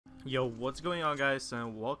Yo, what's going on, guys,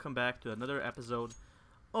 and welcome back to another episode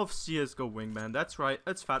of Csgo Wingman. That's right,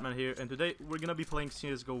 it's Fatman here, and today we're gonna be playing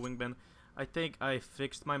Csgo Wingman. I think I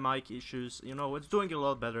fixed my mic issues, you know, it's doing a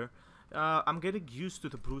lot better. I'm getting used to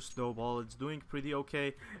the blue snowball, it's doing pretty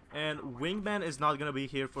okay, and Wingman is not gonna be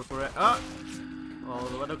here for forever.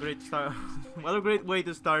 Oh, what a great start. What a great way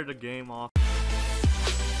to start the game off.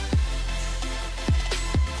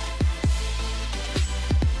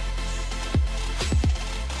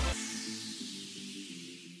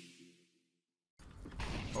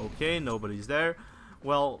 Okay, nobody's there.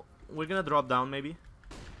 Well, we're gonna drop down maybe.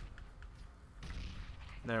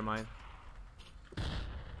 Never mind.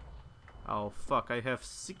 Oh fuck, I have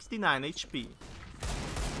 69 HP.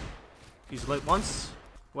 He's lit once.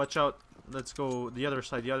 Watch out. Let's go the other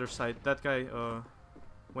side, That guy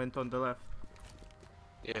went on the left.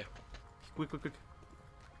 Yeah. Quick, quick, quick.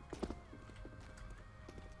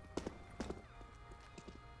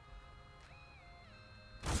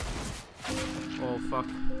 Oh fuck.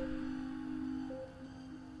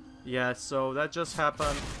 Yeah, so that just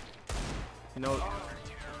happened. You know,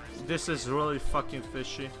 this is really fucking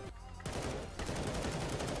fishy.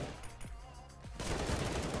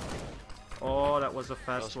 Oh, that was a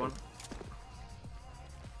fast one.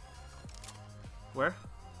 Where?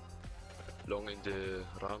 Long in the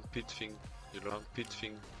round pit thing. The round pit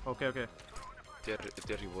thing. Okay, okay.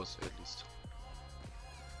 There he was at least.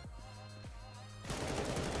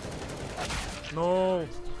 No!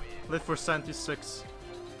 Lit for 76.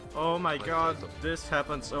 Oh my god, this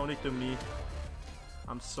happens only to me.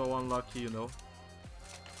 I'm so unlucky, you know.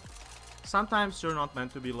 Sometimes you're not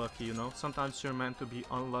meant to be lucky, you know. Sometimes you're meant to be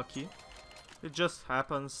unlucky. It just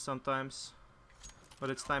happens sometimes. But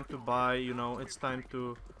it's time to buy, you know. It's time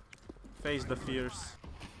to face the fears.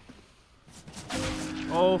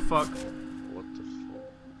 Oh fuck. What the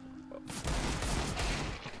fuck?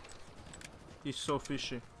 He's so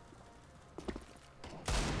fishy.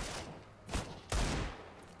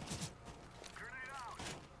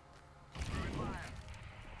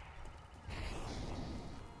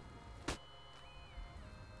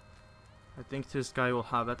 I think this guy will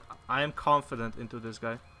have it. I am confident into this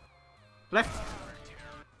guy. Left!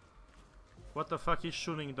 What the fuck, he's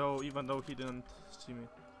shooting though, even though he didn't see me.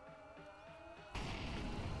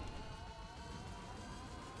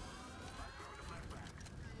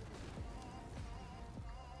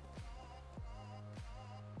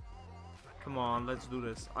 Come on, let's do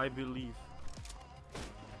this. I believe.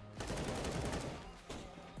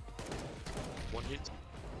 One hit.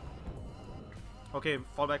 Okay,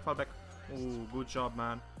 fall back, fall back. Ooh, good job,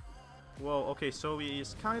 man. Whoa, okay, so we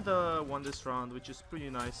kinda won this round, which is pretty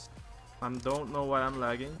nice. I don't know why I'm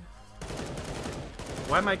lagging.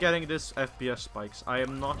 Why am I getting this FPS spikes? I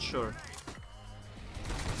am not sure.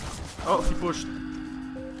 Oh, he pushed.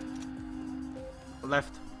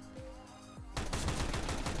 Left.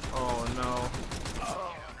 Oh no.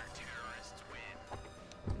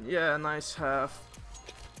 Yeah, nice half.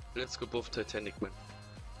 Let's go both Titanic, man.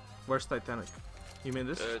 Where's Titanic? You mean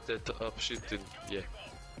this? That up shit in, yeah.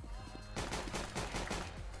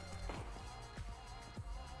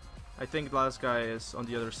 I think the last guy is on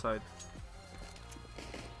the other side.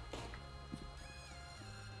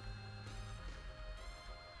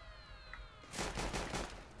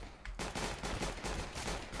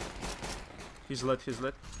 He's lit, he's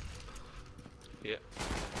lit. Yeah.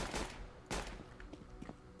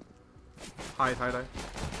 Hide, hide, hide.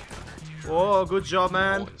 Oh, good job,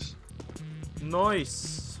 man. Nice.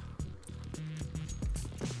 Nice.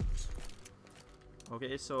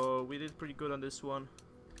 Okay, so we did pretty good on this one.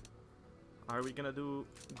 Are we gonna do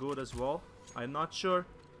good as well? I'm not sure,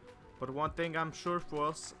 but one thing I'm sure for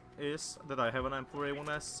us is that I have an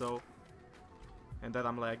M4A1S, so, and that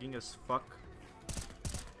I'm lagging as fuck.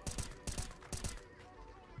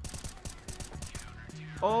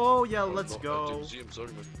 Oh yeah, let's go. I'm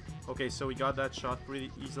sorry, man. Okay, so we got that shot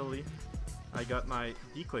pretty easily. I got my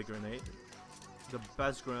decoy grenade, the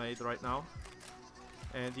best grenade right now.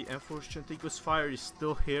 And the M4 Chantico's fire is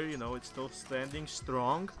still here, you know, it's still standing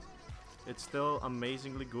strong. It's still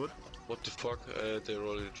amazingly good. What the fuck? They're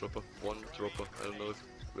already dropper. One dropper. I don't know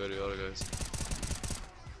where they are, guys.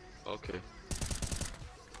 Okay.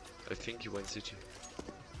 I think you went city.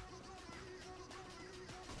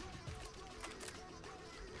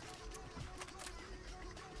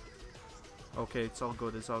 Okay, it's all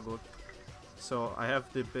good, it's all good. So I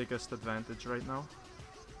have the biggest advantage right now.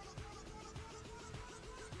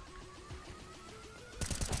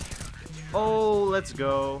 Oh, let's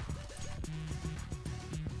go.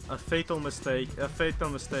 A fatal mistake, a fatal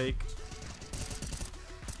mistake.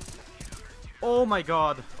 Oh my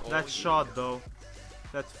god, that shot though.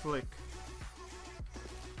 That flick.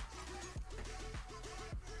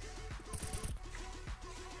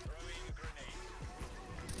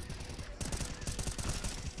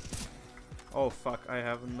 Oh fuck, I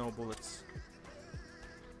have no bullets.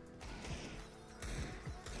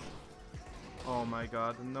 Oh my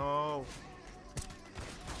god, no.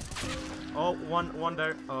 Oh, one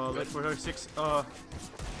there. Wait for her. 6.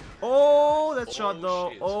 Oh, that shot though.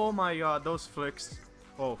 Shit. Oh my god, those flicks.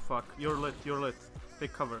 Oh fuck, you're lit, you're lit.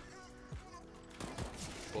 Take cover.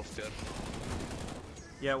 Both there.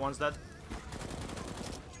 Yeah, one's dead.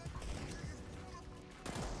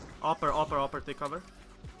 Upper, take cover.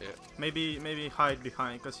 Yeah. Maybe hide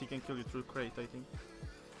behind, because he can kill you through crate, I think.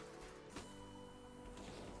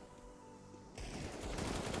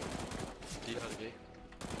 DRG.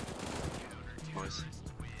 Nice.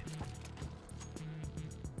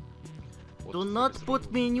 Do not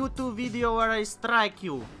put me in YouTube video or I strike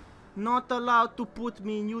you. Not allowed to put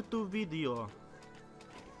me in YouTube video.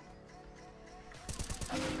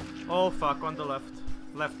 Oh fuck, on the left.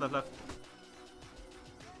 Left.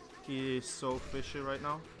 He is so fishy right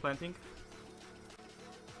now. Planting.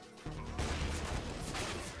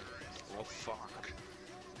 Oh fuck.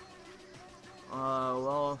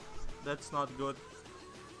 Well, that's not good.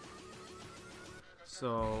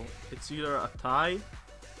 So, it's either a tie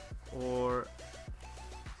or...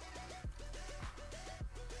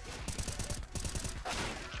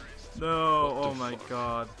 No, oh my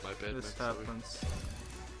god, My bad, this man, happens.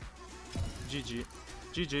 GG,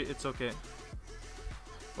 it's okay.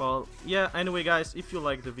 Well, yeah, anyway guys, if you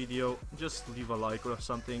like the video, just leave a like or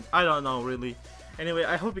something. I don't know, really. Anyway,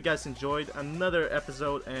 I hope you guys enjoyed another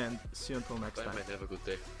episode, and see you until next Bye, time. man, have a good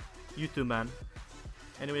day. You too, man.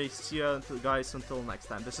 Anyway, see you guys until next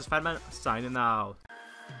time. This is FATMAN, signing out.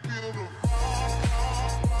 Beautiful.